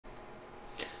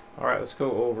Alright, let's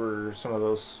go over some of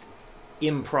those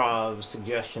improv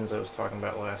suggestions I was talking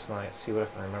about last night, see what I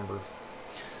can remember.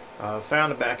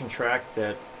 Found a backing track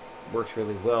that works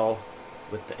really well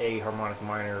with the A harmonic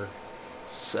minor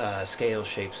scale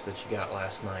shapes that you got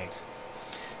last night.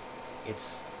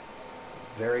 It's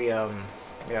very,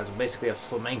 it's basically a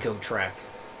flamenco track,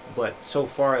 but so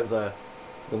far the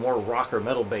more rock or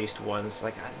metal based ones,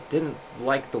 like, I didn't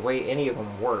like the way any of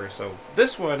them were. So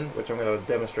this one, which I'm going to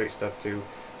demonstrate stuff to,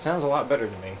 sounds a lot better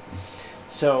to me.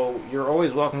 So you're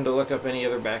always welcome to look up any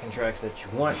other backing tracks that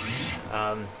you want.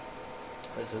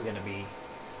 This is going to be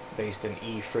based in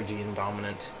E Phrygian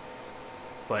dominant,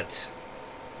 but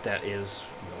that is,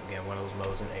 again, one of those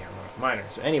modes in A harmonic minor.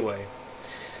 So anyway,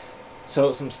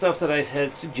 so some stuff that I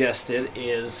had suggested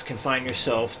is confine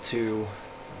yourself to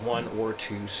 1 or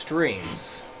 2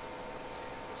 strings.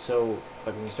 So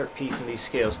like when you start piecing these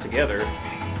scales together,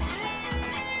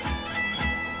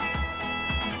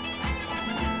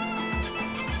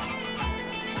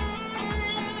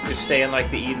 just staying like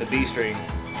the E and the B string.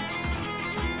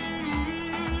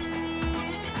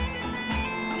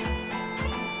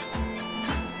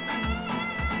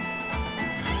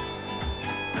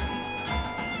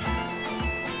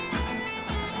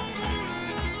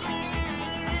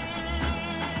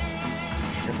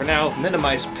 For now,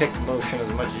 minimize pick motion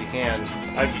as much as you can.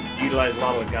 I've utilized a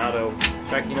lot of legato. In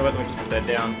fact, you know what? Let me just put that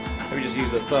down. Let me just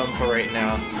use the thumb for right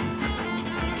now.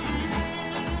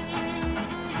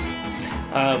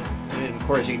 And of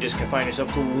course, you can just confine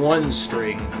yourself to 1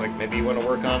 string. Like maybe you want to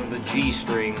work on the G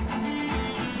string.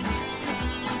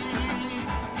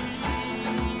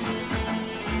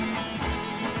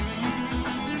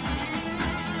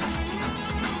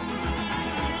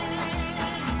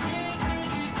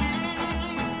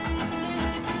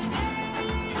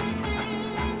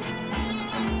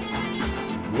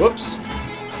 Whoops.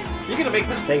 You're going to make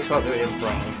mistakes while doing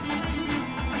improv.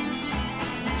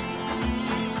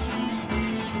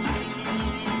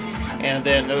 And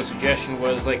then another suggestion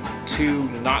was like 2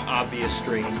 not obvious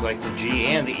strings, like the G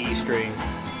and the E string.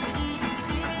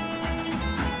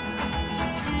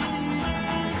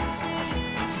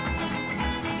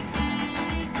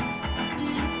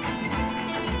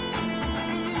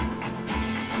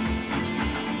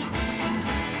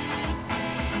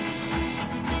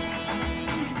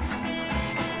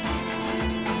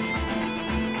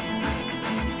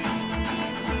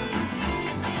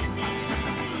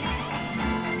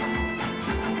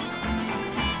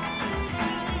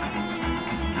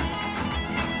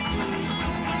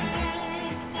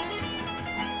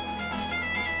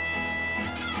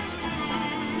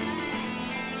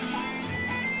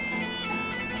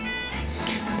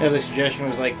 The other suggestion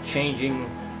was like changing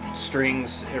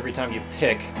strings every time you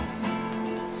pick.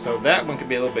 So that one could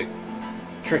be a little bit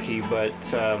tricky, but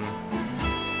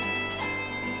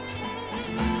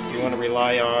you want to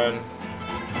rely on,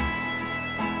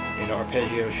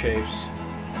 arpeggio shapes.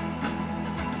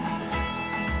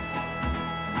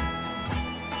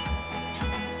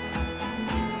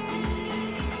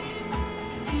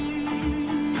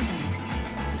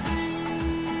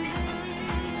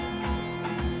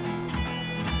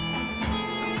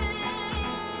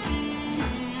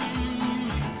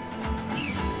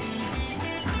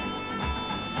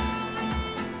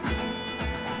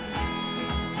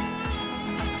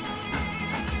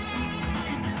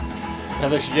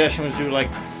 Another suggestion was do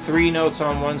like 3 notes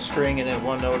on 1 string and then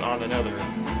 1 note on another.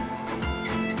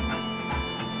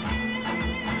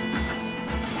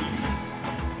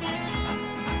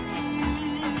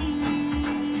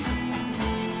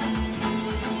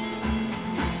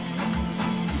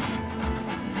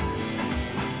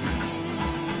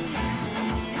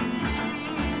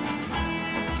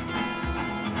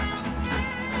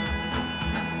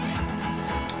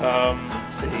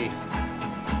 Let's see.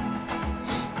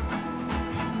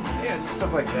 Yeah,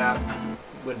 stuff like that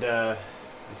would be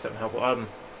something helpful.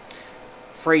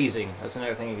 Phrasing, that's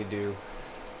another thing you could do.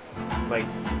 Like,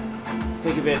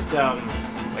 think of it,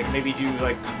 like maybe do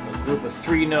like a group of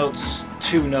 3 notes,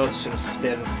 2 notes, and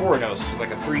then 4 notes. So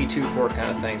like a 3, 2, 4 kind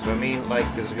of thing. So I mean, like,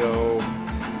 just go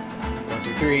 1,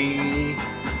 2, 3,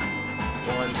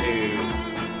 1, 2,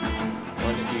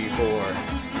 1, 2, 3, 4.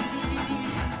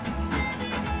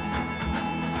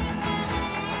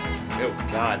 Oh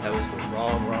God, that was the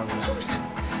wrong note.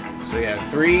 So yeah,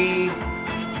 3,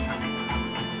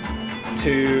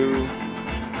 2,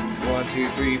 1, 2,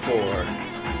 3, 4.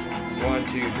 1,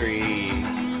 2, 3,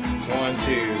 1,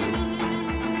 2,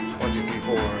 1, 2, 3,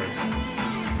 4.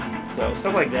 So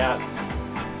stuff like that.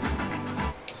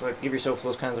 So like, give yourself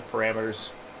those kinds of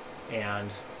parameters, and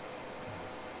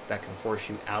that can force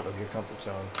you out of your comfort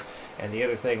zone. And the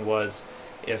other thing was,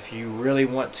 If you really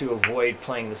want to avoid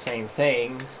playing the same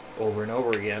thing over and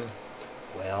over again,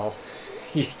 well,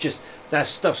 you just, that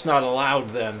stuff's not allowed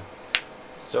then.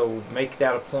 So make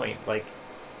that a point. Like,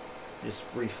 just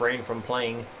refrain from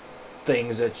playing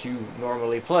things that you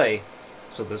normally play.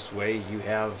 So this way you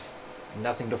have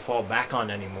nothing to fall back on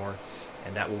anymore.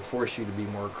 And that will force you to be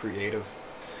more creative.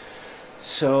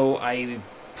 So I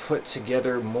put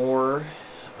together more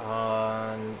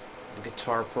on the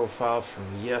guitar profile from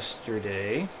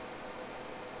yesterday,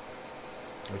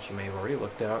 which you may have already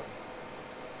looked at.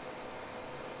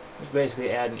 It's basically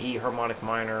add an E harmonic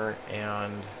minor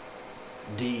and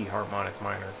D harmonic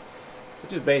minor,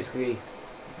 which is basically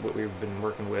what we've been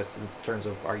working with in terms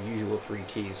of our usual 3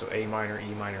 keys. So A minor,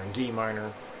 E minor, and D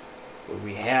minor. But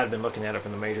we had been looking at it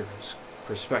from the major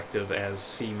perspective as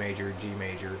C major, G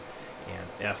major, and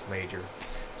F major.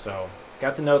 So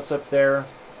got the notes up there.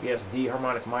 Yes, D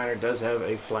harmonic minor does have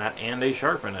a flat and a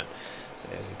sharp in it. So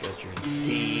as you got your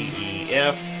D, E,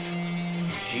 F,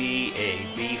 G,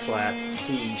 A, B flat,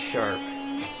 C sharp.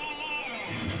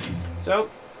 So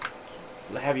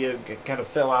have you kind of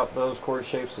fill out those chord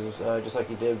shapes as, just like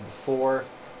you did before.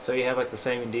 So you have like the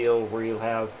same deal where you'll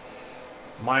have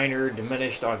minor,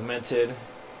 diminished, augmented,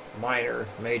 minor,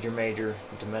 major, major,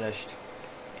 diminished,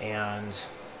 and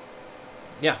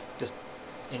yeah, just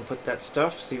input that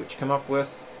stuff, see what you come up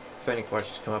with. If any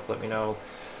questions come up, let me know.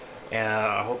 And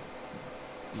I hope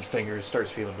your fingers starts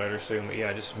feeling better soon. But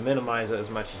yeah, just minimize it as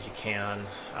much as you can.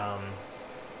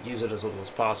 Use it as little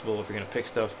as possible. If you're going to pick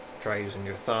stuff, try using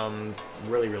your thumb.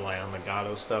 Really rely on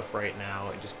legato stuff right now,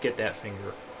 and just get that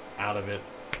finger out of it.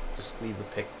 Just leave the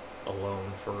pick alone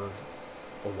for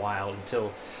a while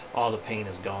until all the pain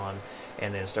is gone,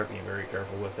 and then start being very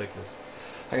careful with it. Because,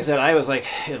 like I said, I was like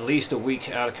at least a week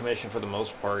out of commission for the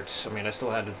most part. I mean, I still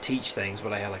had to teach things,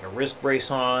 but I had like a wrist brace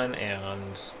on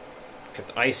and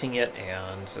kept icing it,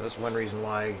 and so that's one reason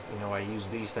why, you know, I use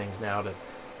these things now to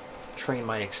train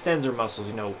my extensor muscles,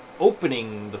 you know,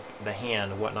 opening the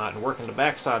hand and whatnot, and working the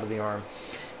back side of the arm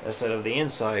instead of the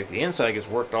inside. The inside gets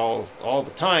worked all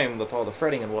the time with all the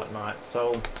fretting and whatnot.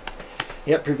 So,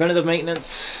 yeah, preventative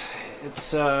maintenance.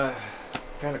 It's kind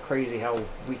of crazy how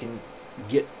we can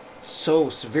get so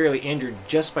severely injured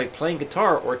just by playing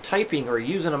guitar or typing or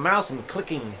using a mouse and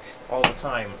clicking all the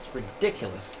time. It's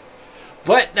ridiculous.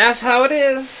 But that's how it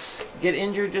is. Get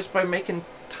injured just by making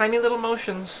tiny little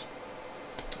motions.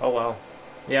 Oh well.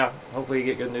 Yeah, hopefully you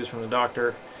get good news from the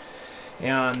doctor.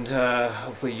 And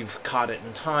hopefully you've caught it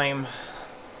in time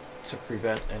to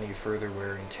prevent any further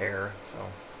wear and tear.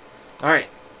 So, alright.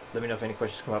 Let me know if any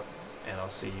questions come up, and I'll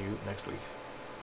see you next week.